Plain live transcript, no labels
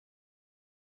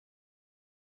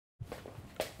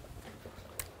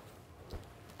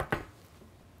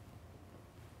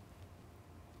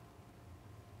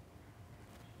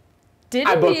Didn't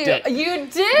I booked you? it. You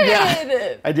did.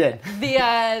 Yeah, I did.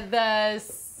 The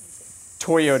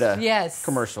Toyota yes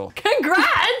commercial.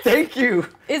 Congrats. Thank you.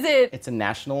 Is it? It's a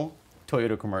national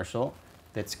Toyota commercial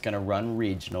that's gonna run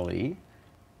regionally,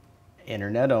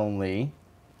 internet only,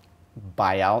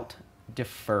 buyout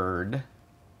deferred,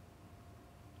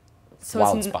 So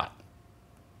wild it's spot.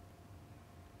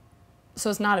 So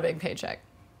it's not a big paycheck.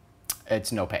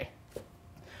 It's no pay.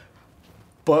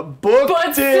 But booked But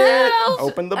it. still.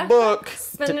 Open the book.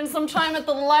 Spending some time at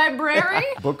the library.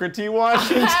 Booker T.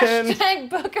 Washington. Hashtag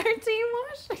Booker T.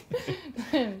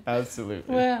 Washington.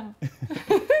 Absolutely. Wow.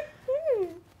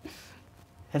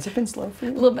 Has it been slow for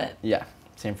you? A little bit. Yeah,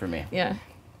 same for me. Yeah.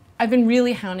 I've been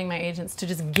really hounding my agents to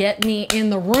just get me in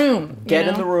the room. Get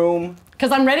in the room.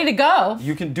 Because I'm ready to go.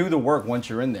 You can do the work once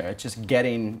you're in there. It's just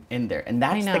getting in there. And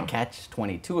that's I the know.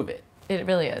 catch-22 of it. It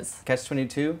really is.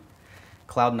 Catch-22,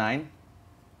 Cloud 9.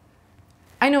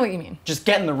 I know what you mean. Just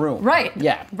get in the room. Right.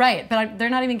 Yeah. Right. But they're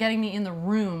not even getting me in the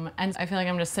room, and I feel like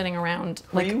I'm just sitting around.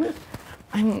 Who are you with?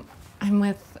 I'm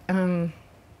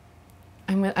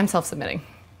self-submitting.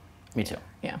 Me too.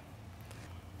 Yeah.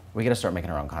 We gotta start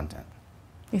making our own content.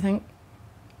 You think?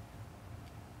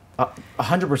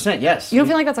 100%, yes. You don't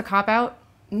feel like that's a cop-out?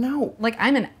 No. Like,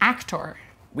 I'm an actor.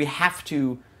 We have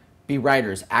to be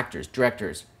writers, actors,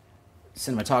 directors,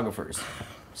 cinematographers,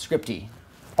 scripty,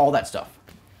 all that stuff.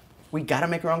 We gotta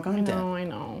make our own content. I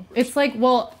know. It's like,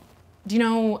 well, do you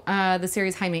know the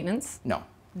series High Maintenance? No.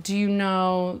 Do you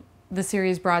know the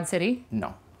series Broad City?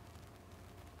 No.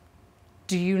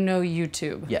 Do you know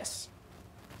YouTube? Yes.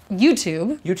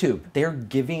 YouTube? YouTube. They're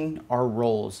giving our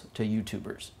roles to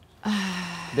YouTubers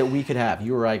that we could have,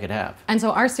 you or I could have. And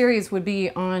so our series would be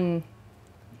on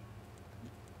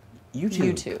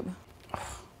YouTube.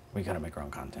 We gotta make our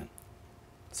own content.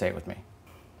 Say it with me.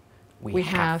 We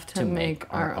have to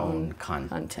make our own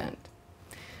content.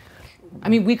 I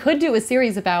mean, we could do a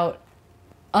series about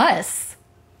us.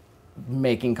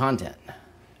 Making content.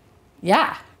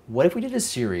 Yeah. What if we did a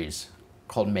series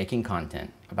called Making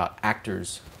Content about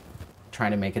actors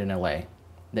trying to make it in LA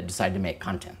that decide to make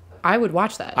content? I would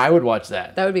watch that. I would watch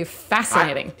that. That would be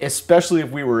fascinating. Especially if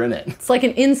we were in it. It's like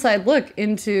an inside look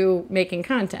into making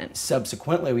content.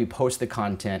 Subsequently, we post the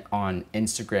content on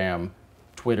Instagram,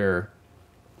 Twitter,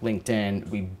 LinkedIn.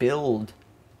 We build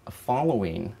a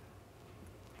following,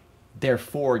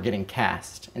 therefore getting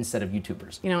cast instead of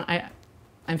YouTubers. You know,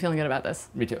 I'm feeling good about this.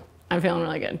 Me too. I'm feeling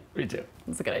really good. Me too.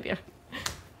 It's a good idea.